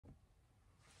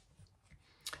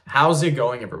How's it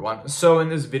going, everyone? So in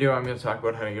this video, I'm going to talk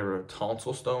about how to get rid of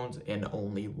tonsil stones in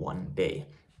only one day.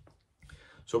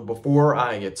 So before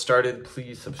I get started,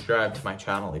 please subscribe to my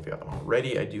channel if you haven't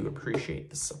already. I do appreciate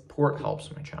the support,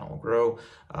 helps my channel grow.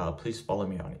 Please follow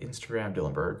me on Instagram,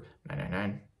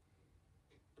 dylanberg999.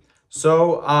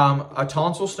 So a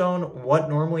tonsil stone, what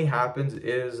normally happens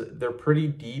is they're pretty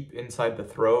deep inside the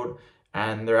throat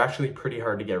and they're actually pretty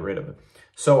hard to get rid of.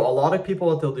 So a lot of people,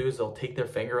 what they'll do is they'll take their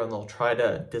finger and they'll try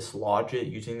to dislodge it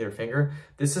using their finger.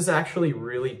 This is actually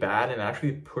really bad and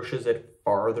actually pushes it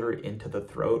farther into the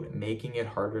throat, making it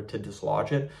harder to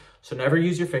dislodge it. So never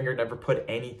use your finger, never put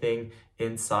anything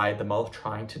inside the mouth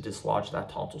trying to dislodge that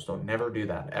tonsil stone. Never do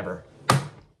that, ever.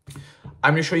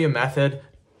 I'm gonna show you a method,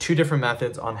 two different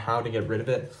methods on how to get rid of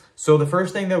it. So the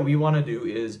first thing that we wanna do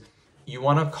is you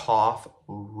wanna cough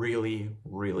really,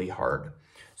 really hard.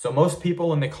 So most people,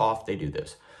 when they cough, they do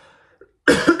this.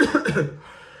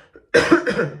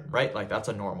 Right? Like that's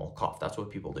a normal cough. That's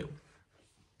what people do.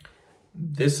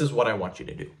 This is what I want you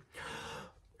to do.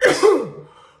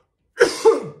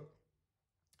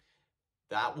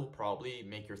 That will probably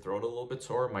make your throat a little bit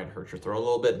sore, might hurt your throat a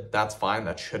little bit. That's fine.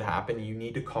 That should happen. You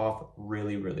need to cough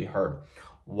really, really hard.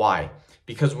 Why?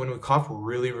 Because when we cough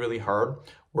really, really hard,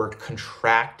 we're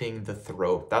contracting the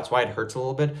throat. That's why it hurts a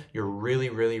little bit. You're really,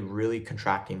 really, really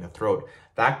contracting the throat.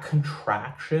 That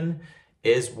contraction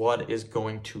is what is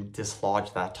going to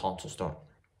dislodge that tonsil stone.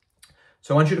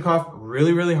 So I want you to cough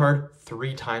really, really hard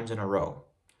 3 times in a row.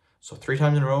 So 3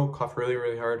 times in a row, cough really,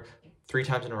 really hard, 3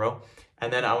 times in a row.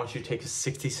 And then I want you to take a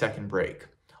 60-second break.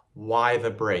 Why the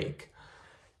break?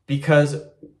 Because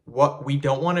what we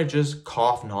don't want to just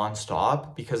cough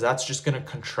nonstop, because that's just going to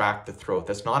contract the throat.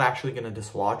 That's not actually going to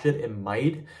dislodge it. It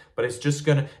might, but it's just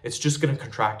going to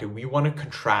contract it. We want to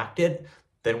contract it,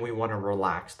 then we want to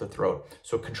relax the throat.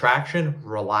 So contraction,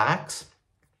 relax.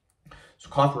 So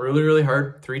cough really, really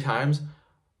hard 3 times.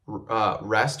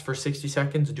 Rest for 60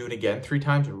 seconds. Do it again 3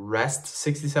 times. Rest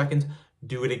 60 seconds.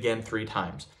 Do it again 3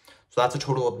 times. So that's a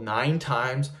total of 9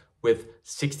 times with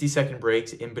 60-second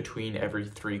breaks in between every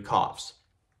 3 coughs.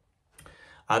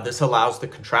 This allows the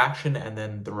contraction and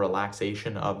then the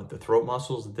relaxation of the throat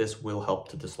muscles. This will help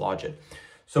to dislodge it.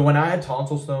 So when I had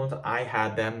tonsil stones, I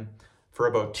had them for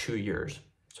about 2 years.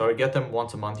 So I would get them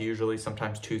once a month usually,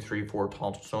 sometimes 2, 3, 4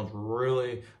 tonsil stones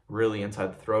really, really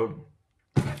inside the throat.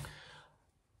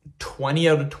 20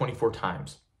 out of 24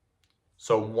 times.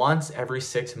 So once every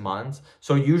 6 months.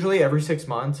 So usually every 6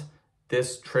 months,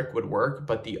 this trick would work,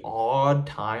 but the odd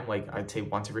time, like I'd say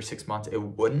once every 6 months, it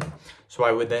wouldn't. So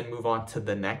I would then move on to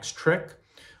the next trick,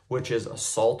 which is a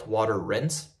salt water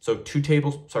rinse. So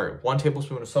 1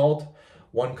 tablespoon of salt,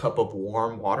 1 cup of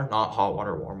warm water, not hot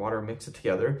water, warm water, mix it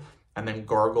together, and then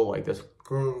gargle like this,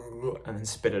 and then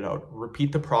spit it out.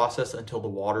 Repeat the process until the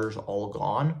water's all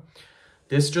gone.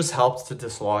 This just helps to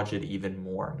dislodge it even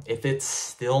more. If it's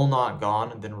still not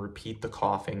gone, then repeat the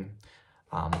coughing,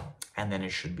 and then it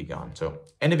should be gone. So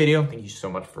end the video. Thank you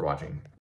so much for watching.